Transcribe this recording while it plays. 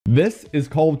This is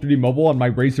Call of Duty Mobile on my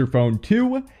Razer Phone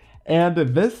 2, and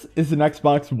this is an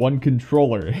Xbox One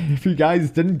controller. If you guys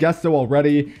didn't guess so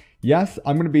already, yes,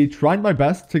 I'm going to be trying my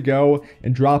best to go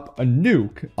and drop a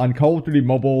nuke on Call of Duty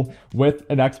Mobile with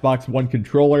an Xbox One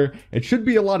controller. It should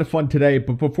be a lot of fun today,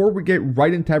 but before we get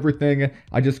right into everything,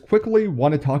 I just quickly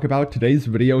want to talk about today's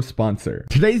video sponsor.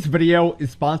 Today's video is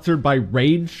sponsored by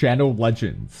Raid Shadow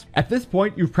Legends. At this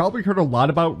point, you've probably heard a lot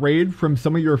about Raid from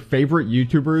some of your favorite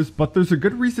YouTubers, but there's a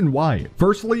good reason why.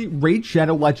 Firstly, Raid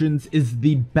Shadow Legends is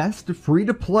the best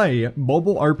free-to-play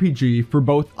mobile RPG for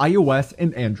both iOS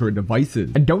and Android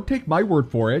devices. And don't take my word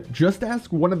for it, just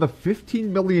ask one of the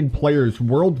 15 million players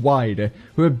worldwide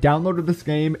who have downloaded this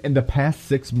game in the past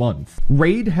 6 months.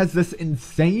 Raid has this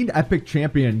insane epic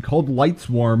champion called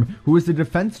Lightswarm, who is a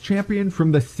defense champion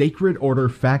from the Sacred Order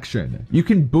faction. You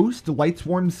can boost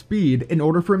Lightswarm's speed in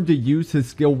order for him to use his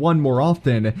skill 1 more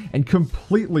often and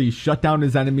completely shut down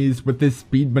his enemies with this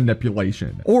speed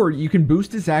manipulation. Or you can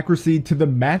boost his accuracy to the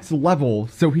max level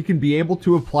so he can be able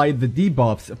to apply the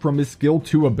debuffs from his skill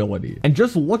 2 ability. And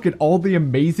just look at all the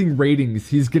amazing ratings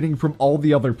he's getting from all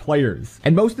the other players.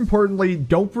 And most importantly,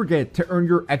 don't forget to earn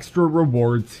your extra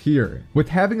rewards here. With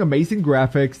having amazing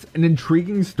graphics, an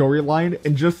intriguing storyline,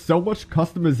 and just so much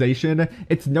customization,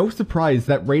 it's no surprise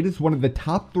that Raid is one of the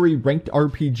top 3 ranked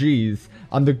RPGs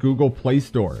on the Google Play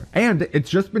Store. And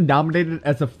it's just been nominated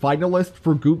as a finalist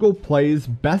for Google Play's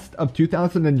Best of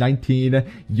 2019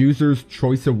 Users'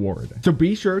 Choice Award. So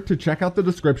be sure to check out the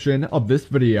description of this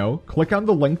video, click on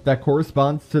the link that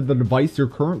corresponds to the device you're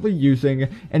currently using,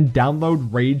 and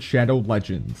download Raid Shadow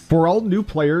Legends. For all new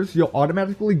players, you'll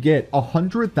automatically get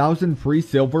 100,000 free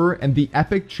silver and the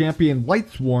epic champion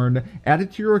Lightswarm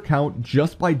added to your account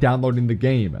just by downloading the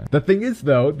game. The thing is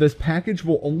though, this package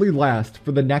will only last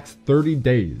for the next 30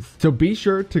 days. So be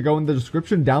sure to go in the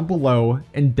description down below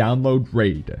and download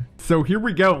Raid. So here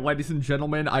we go, ladies and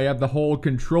gentlemen. I have the whole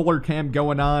controller cam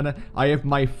going on. I have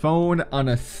my phone on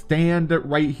a stand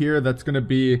right here that's going to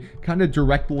be kind of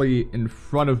directly in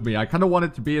front of me. I kind of want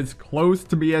it to be as close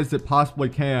to me as it possibly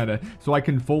can so I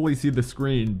can fully see the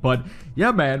screen. But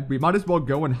yeah, man, we might as well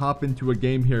go and hop into a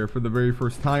game here for the very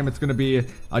first time. It's going to be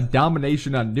a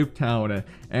domination on Nuketown.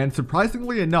 And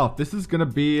surprisingly enough, this is going to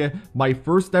be my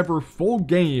first ever full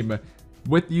game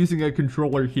with using a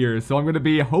controller here, so I'm going to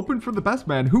be hoping for the best,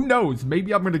 man. Who knows,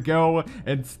 maybe I'm going to go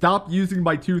and stop using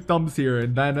my 2 thumbs here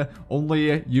and then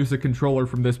only use a controller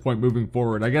from this point moving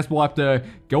forward. I guess we'll have to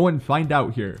go and find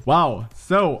out here. Wow,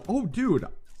 so, oh dude,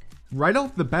 right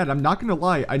off the bat, I'm not going to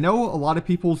lie, I know a lot of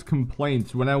people's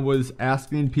complaints when I was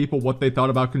asking people what they thought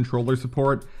about controller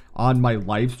support on my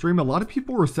live stream. A lot of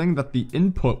people were saying that the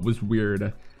input was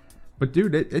weird. But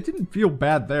dude, it didn't feel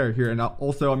bad there here. And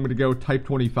also, I'm going to go type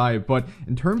 25. But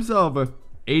in terms of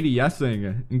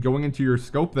ADSing and going into your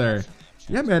scope there,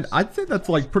 yeah, man, I'd say that's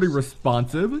like pretty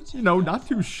responsive. You know, not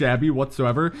too shabby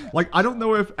whatsoever. Like, I don't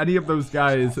know if any of those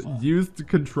guys used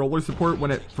controller support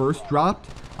when it first dropped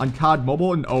on COD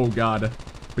Mobile. And oh god.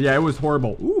 But yeah, it was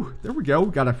horrible. Ooh, there we go.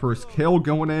 Got a first kill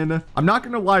going in. I'm not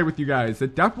going to lie with you guys.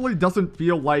 It definitely doesn't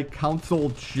feel like console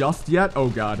just yet. Oh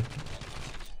god.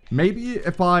 Maybe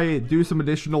if I do some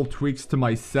additional tweaks to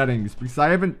my settings, because I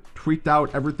haven't tweaked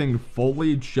out everything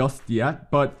fully just yet,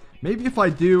 but maybe if I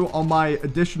do all my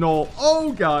additional,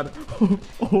 oh god,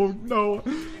 oh no,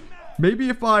 maybe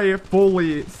if I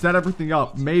fully set everything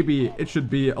up, maybe it should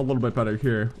be a little bit better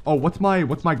here. Oh, what's my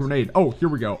grenade? Oh, here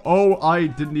we go. Oh, I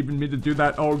didn't even mean to do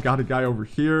that. Oh, got a guy over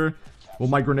here. Will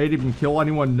my grenade even kill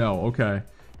anyone? No, okay.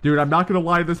 Dude, I'm not gonna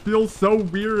lie, this feels so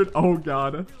weird. Oh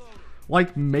god.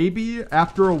 Like, maybe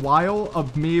after a while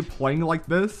of me playing like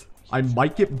this, I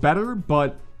might get better,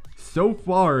 but so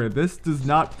far, this does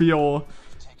not feel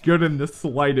good in the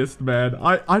slightest, man.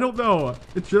 I don't know.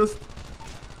 It's just,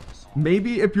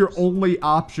 maybe if your only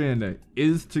option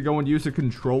is to go and use a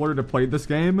controller to play this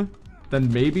game,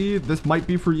 then maybe this might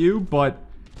be for you, but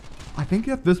I think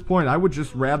at this point, I would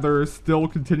just rather still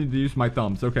continue to use my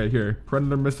thumbs. Okay, here.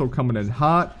 Predator missile coming in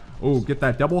hot. Oh, get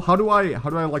that double. How do I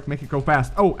like make it go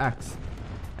fast? Oh, X.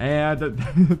 And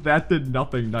that did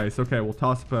nothing. Nice. Okay, we'll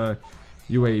toss up a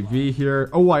UAV here.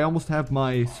 Oh, I almost have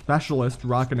my specialist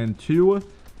rocking in too.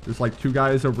 There's like 2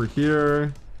 guys over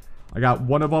here. I got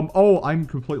one of them. Oh, I'm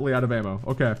completely out of ammo.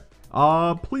 Okay.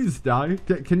 Please die.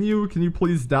 Can you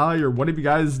please die, or one of you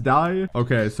guys die?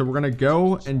 Okay, so we're gonna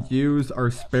go and use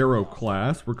our Sparrow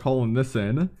class. We're calling this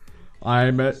in.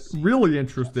 I'm really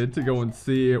interested to go and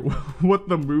see what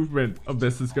the movement of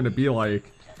this is going to be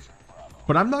like.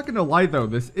 But I'm not going to lie though,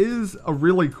 this is a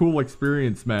really cool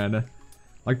experience, man.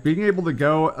 Like being able to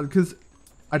go, because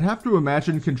I'd have to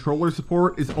imagine controller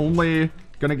support is only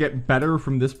going to get better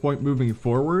from this point moving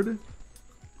forward.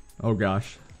 Oh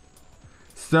gosh.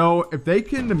 So if they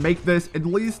can make this at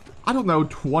least, I don't know,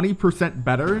 20%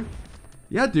 better.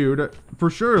 Yeah, dude, for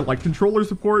sure. Like, controller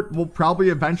support will probably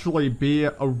eventually be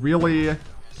a really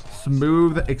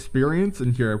smooth experience.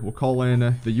 And here, we'll call in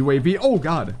the UAV. Oh,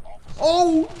 God.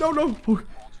 Oh, no, no.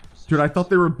 Dude, I thought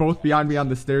they were both behind me on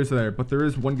the stairs there. But there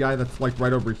is one guy that's, like,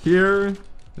 right over here.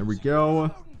 There we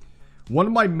go. One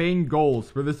of my main goals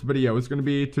for this video is going to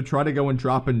be to try to go and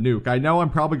drop a nuke. I know I'm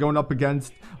probably going up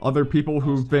against other people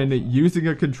who've been using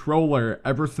a controller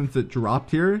ever since it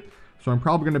dropped here. So I'm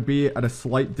probably going to be at a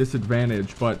slight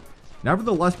disadvantage. But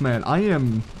nevertheless, man,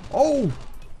 I'm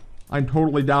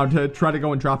totally down to try to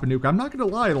go and drop a nuke. I'm not going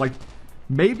to lie. Like,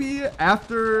 maybe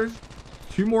after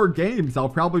 2 more games, I'll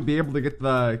probably be able to get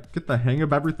the hang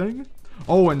of everything.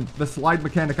 Oh, and the slide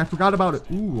mechanic. I forgot about it.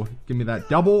 Ooh, give me that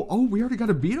double. Oh, we already got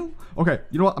a veto? Okay,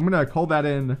 you know what? I'm going to call that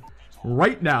in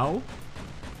right now.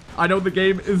 I know the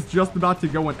game is just about to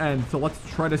go and end. So let's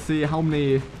try to see how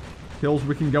many kills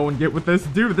we can go and get with this.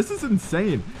 Dude, this is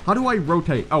insane. How do I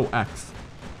rotate? Oh, X.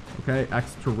 Okay,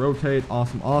 X to rotate.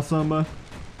 Awesome, awesome.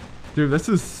 Dude, this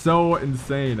is so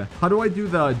insane. How do I do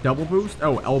the double boost?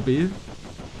 Oh, LB.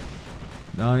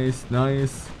 Nice,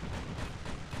 nice.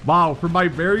 Wow, for my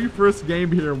very first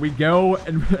game here, we go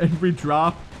and we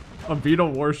drop a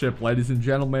Beetle warship, ladies and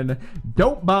gentlemen.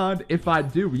 Don't mind if I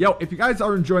do. Yo, if you guys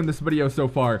are enjoying this video so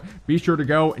far, be sure to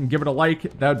go and give it a like.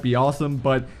 That would be awesome.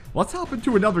 But let's hop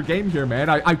into another game here, man.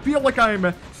 I feel like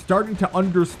I'm starting to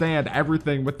understand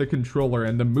everything with the controller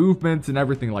and the movements and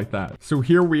everything like that. So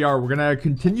here we are. We're going to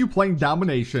continue playing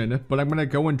Domination, but I'm going to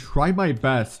go and try my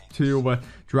best to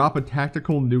drop a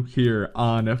tactical nuke here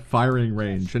on firing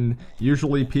range. And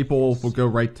usually people will go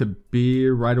right to B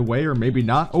right away, or maybe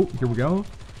not. Oh, here we go.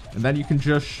 And then you can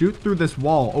just shoot through this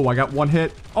wall. Oh, I got one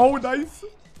hit. Oh, nice.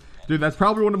 Dude, that's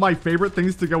probably one of my favorite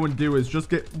things to go and do is just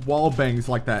get wall bangs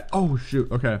like that. Oh, shoot.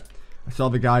 Okay. I saw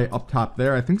the guy up top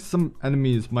there. I think some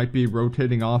enemies might be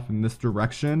rotating off in this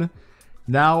direction.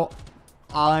 Now,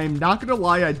 I'm not going to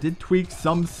lie. I did tweak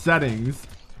some settings.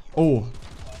 Oh.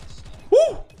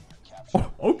 Woo!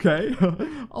 Oh, okay.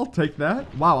 I'll take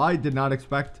that. Wow, I did not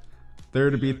expect there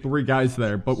to be 3 guys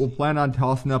there. But we'll plan on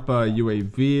tossing up a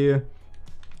UAV.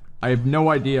 I have no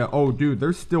idea. Oh, dude,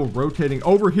 they're still rotating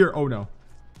over here. Oh, no.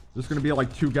 There's going to be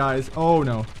like 2 guys. Oh,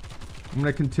 no. I'm going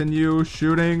to continue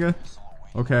shooting.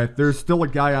 Okay, there's still a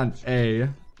guy on A.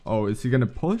 Oh, is he going to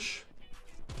push?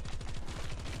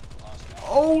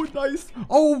 Oh, nice.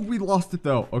 Oh, we lost it,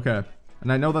 though. Okay.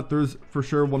 And I know that there's for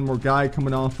sure one more guy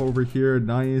coming off over here.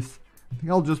 Nice. I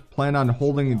think I'll just plan on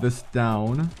holding this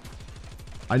down.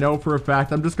 I know for a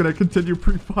fact I'm just going to continue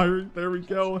pre-firing. There we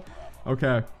go.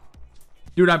 Okay.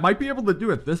 Dude, I might be able to do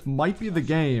it. This might be the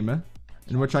game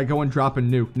in which I go and drop a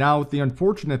nuke. Now, the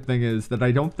unfortunate thing is that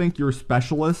I don't think your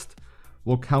specialist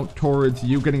will count towards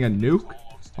you getting a nuke.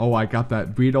 Oh, I got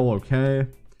that beetle. Okay.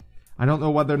 I don't know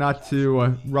whether or not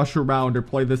to rush around or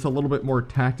play this a little bit more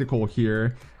tactical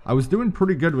here. I was doing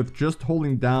pretty good with just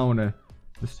holding down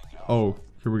this. Oh,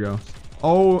 here we go.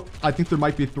 Oh, I think there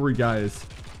might be 3 guys.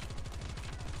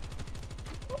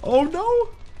 Oh, no.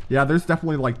 Yeah, there's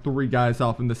definitely like 3 guys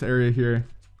off in this area here.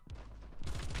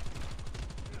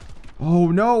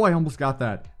 Oh, no, I almost got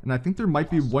that. And I think there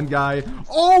might be one guy.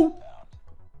 Oh!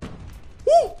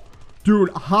 Woo!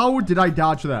 Dude, how did I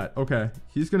dodge that? Okay,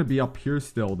 he's going to be up here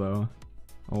still, though.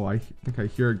 Oh, I think I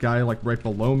hear a guy like right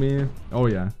below me. Oh,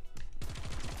 yeah.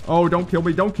 Oh, don't kill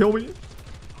me. Don't kill me.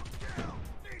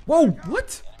 Whoa,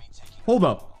 what? Hold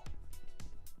up.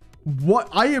 What?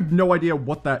 I have no idea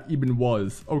what that even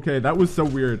was. Okay, that was so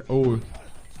weird. Oh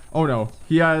no.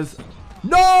 He has...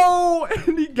 No!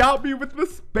 And he got me with the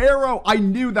Sparrow. I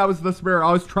knew that was the Sparrow.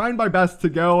 I was trying my best to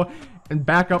go and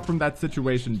back up from that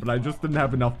situation, but I just didn't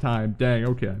have enough time. Dang,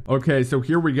 okay. Okay, so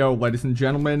here we go, ladies and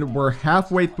gentlemen. We're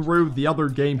halfway through the other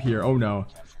game here. Oh, no.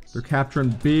 They're capturing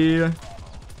B.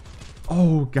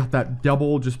 Oh, got that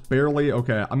double just barely.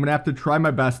 Okay, I'm going to have to try my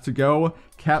best to go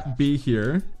cap B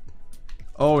here.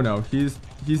 Oh no, he's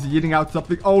eating out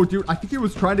something. Oh dude, I think he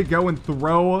was trying to go and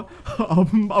throw a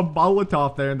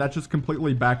Molotov there, and that just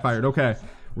completely backfired. Okay,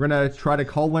 we're gonna try to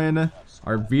call in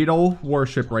our Beetle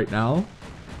warship right now.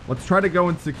 Let's try to go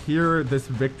and secure this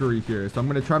victory here. So I'm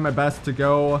gonna try my best to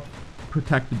go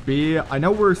protect B. I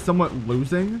know we're somewhat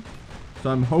losing,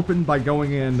 so I'm hoping by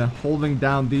going in holding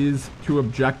down these 2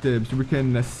 objectives, we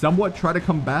can somewhat try to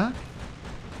come back.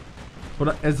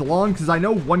 But as long, because I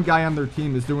know one guy on their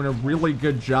team is doing a really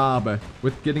good job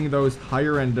with getting those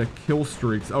higher end kill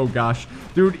streaks. Oh gosh,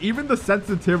 dude, even the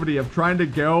sensitivity of trying to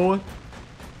go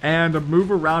and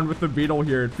move around with the Beetle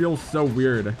here, it feels so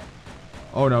weird.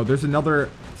 Oh no, there's another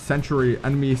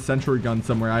enemy sentry gun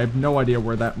somewhere. I have no idea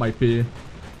where that might be.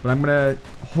 But I'm going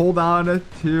to hold on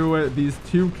to these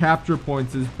 2 capture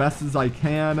points as best as I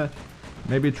can.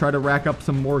 Maybe try to rack up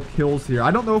some more kills here. I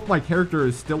don't know if my character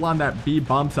is still on that B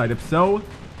bomb site. If so,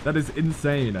 that is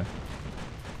insane.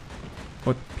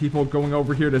 But people going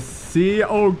over here to see.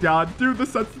 Oh, God. Dude, the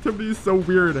sensitivity is so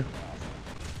weird.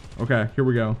 Okay, here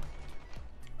we go.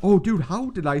 Oh, dude, how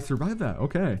did I survive that?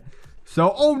 Okay.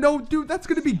 So, oh, no, dude, that's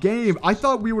going to be game. I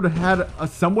thought we would have had a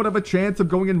somewhat of a chance of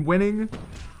going and winning.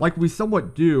 Like we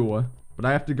somewhat do. But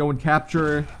I have to go and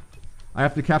capture. I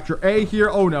have to capture A here.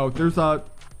 Oh, no, there's a...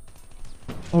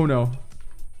 Oh, no.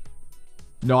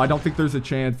 No, I don't think there's a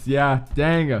chance. Yeah,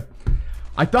 dang.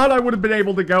 I thought I would have been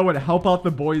able to go and help out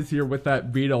the boys here with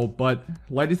that beetle, but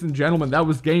ladies and gentlemen, that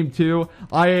was game 2.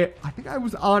 I think I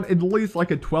was on at least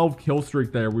like a 12 kill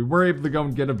streak there. We were able to go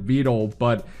and get a beetle,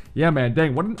 but yeah, man,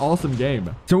 dang, what an awesome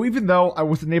game. So even though I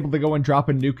wasn't able to go and drop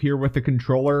a nuke here with the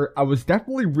controller, I was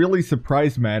definitely really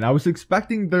surprised, man. I was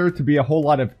expecting there to be a whole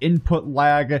lot of input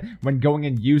lag when going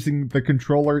and using the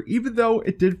controller, even though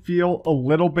it did feel a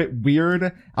little bit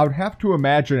weird. I would have to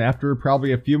imagine after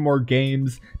probably a few more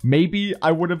games, maybe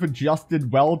I would have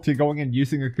adjusted well to going and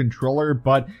using a controller,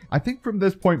 but I think from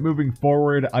this point moving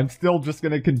forward, I'm still just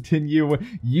going to continue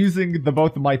using the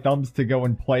both of my thumbs to go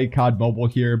and play COD Mobile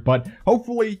here, but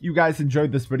hopefully you guys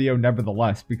enjoyed this video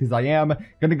nevertheless, because I am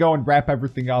going to go and wrap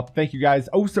everything up. Thank you guys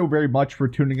oh so very much for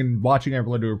tuning in and watching. I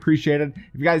really do appreciate it.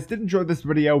 If you guys did enjoy this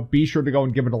video, be sure to go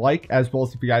and give it a like, as well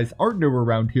as if you guys are newer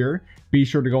around here, be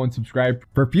sure to go and subscribe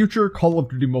for future Call of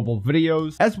Duty Mobile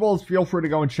videos, as well as feel free to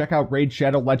go and check out Raid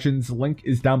Shadow Legends. Link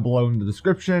is down below in the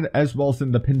description, as well as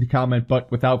in the pinned comment. But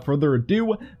without further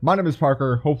ado, my name is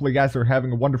Parker. Hopefully you guys are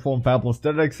having a wonderful and fabulous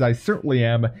day, because I certainly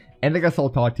am, and I guess I'll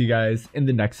talk to you guys in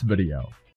the next video.